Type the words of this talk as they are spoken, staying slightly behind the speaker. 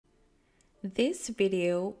This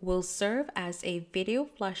video will serve as a video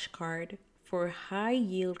flashcard for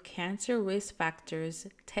high-yield cancer risk factors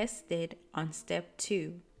tested on step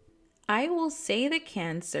 2. I will say the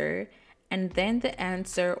cancer and then the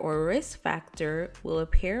answer or risk factor will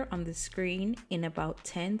appear on the screen in about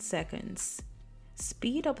 10 seconds.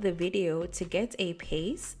 Speed up the video to get a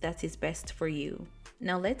pace that is best for you.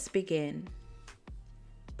 Now let's begin.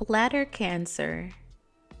 Bladder cancer.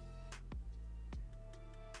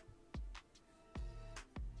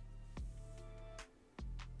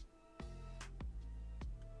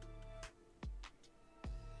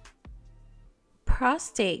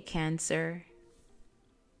 Prostate cancer.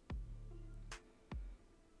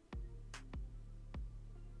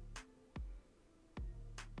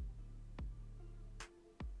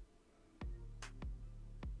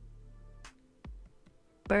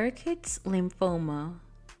 Burkitt's lymphoma.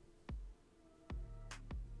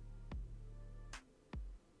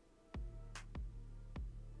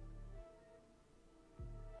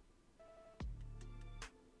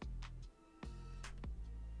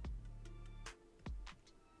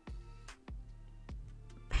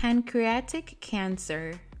 Pancreatic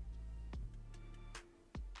cancer.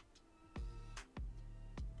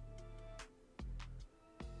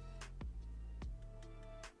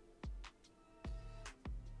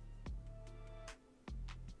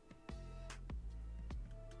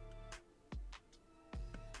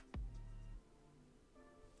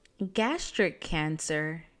 Gastric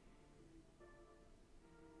cancer.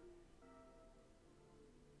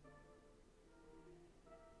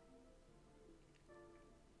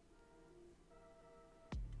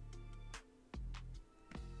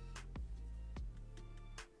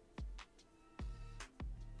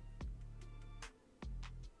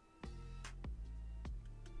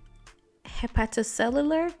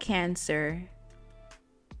 Hepatocellular cancer.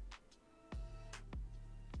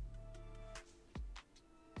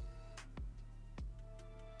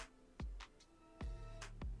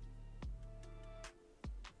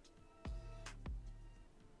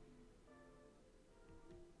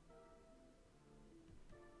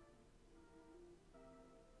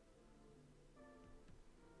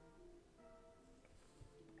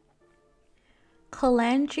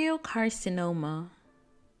 Cholangiocarcinoma.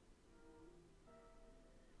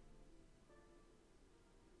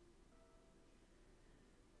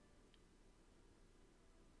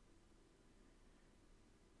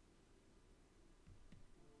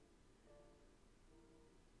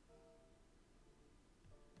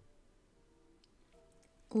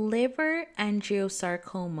 Liver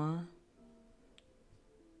angiosarcoma.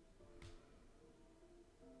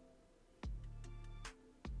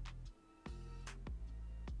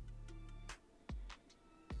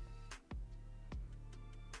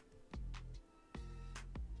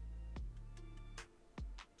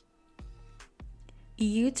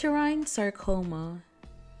 Uterine sarcoma.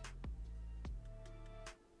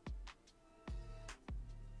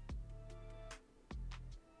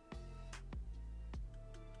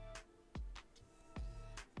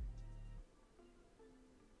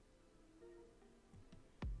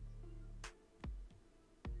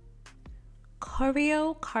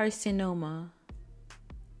 Choriocarcinoma.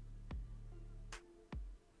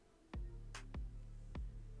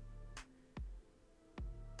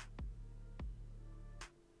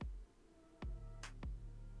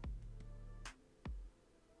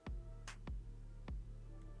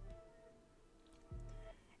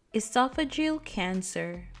 Esophageal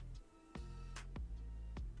cancer.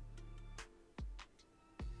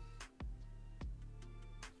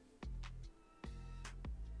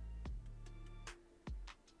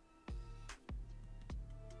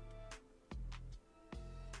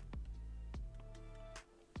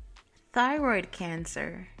 Thyroid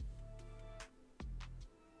cancer.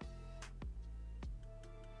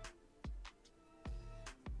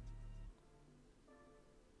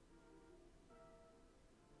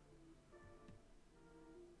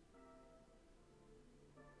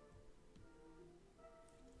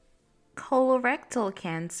 Colorectal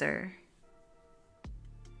cancer.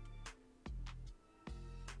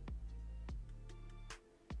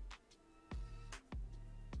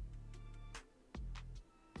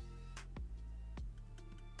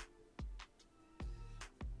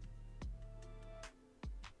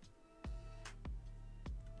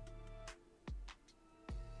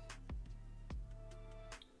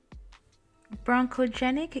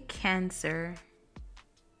 Bronchogenic cancer.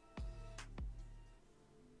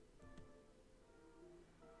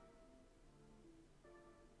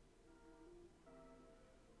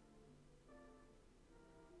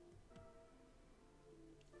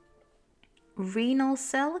 Renal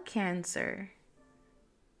cell cancer.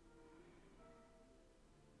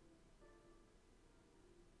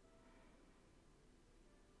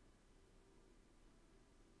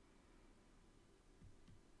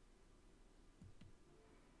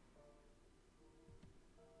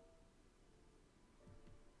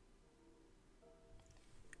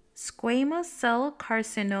 Squamous cell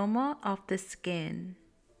carcinoma of the skin.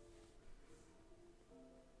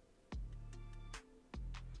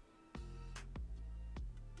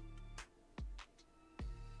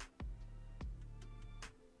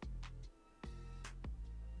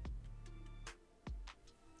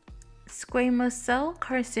 Squamous cell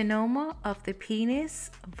carcinoma of the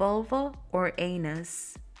penis, vulva, or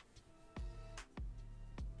anus.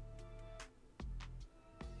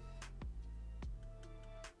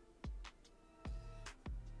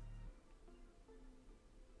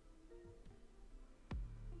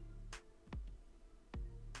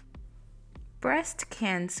 Breast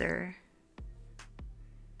cancer.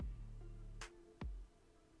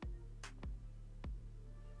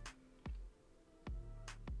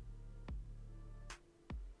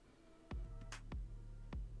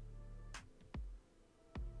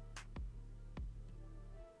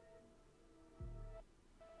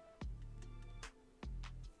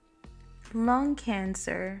 Lung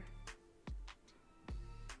cancer.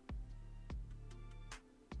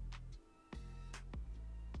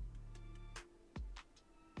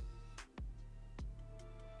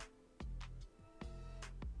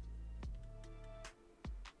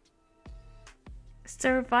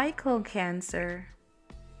 Cervical cancer.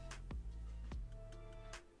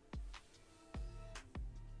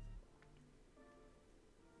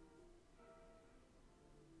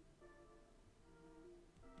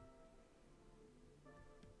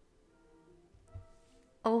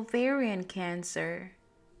 Ovarian cancer.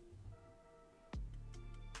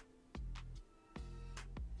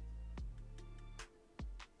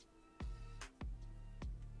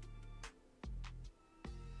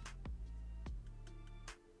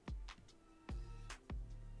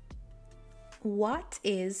 What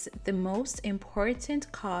is the most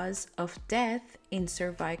important cause of death in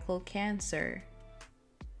cervical cancer?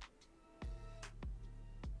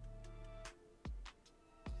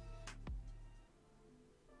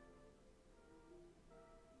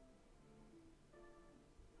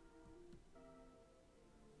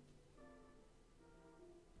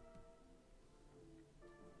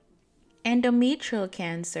 Endometrial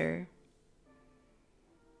cancer.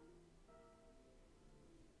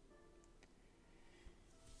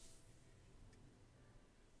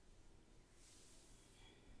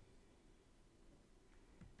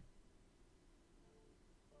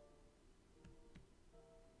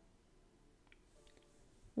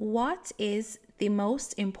 What is the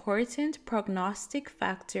most important prognostic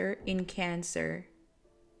factor in cancer?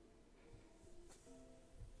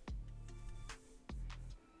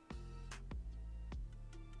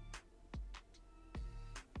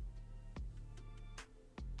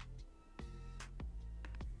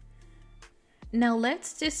 Now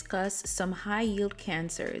let's discuss some high-yield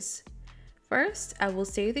cancers. First, I will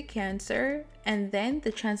say the cancer, and then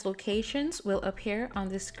the translocations will appear on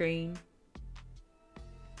the screen.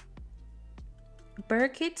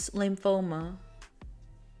 Burkitt's lymphoma.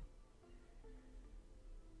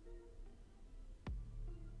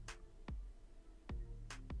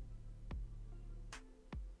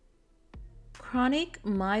 Chronic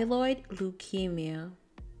myeloid leukemia.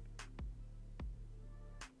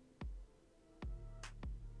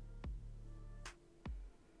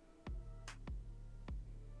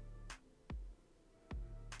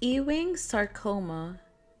 Ewing sarcoma.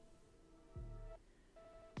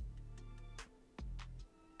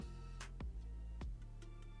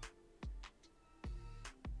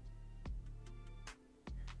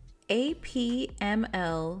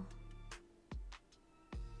 APML.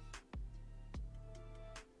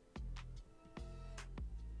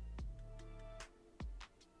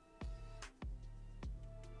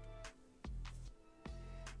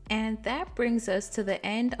 And that brings us to the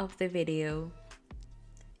end of the video.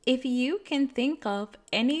 If you can think of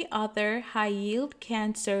any other high-yield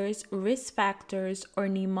cancers, risk factors, or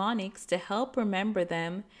mnemonics to help remember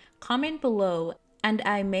them, comment below and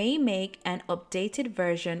I may make an updated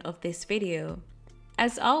version of this video.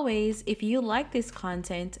 As always, if you like this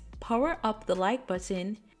content, power up the like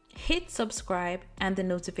button, hit subscribe and the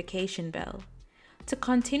notification bell. To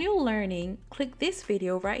continue learning, click this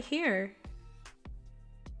video right here.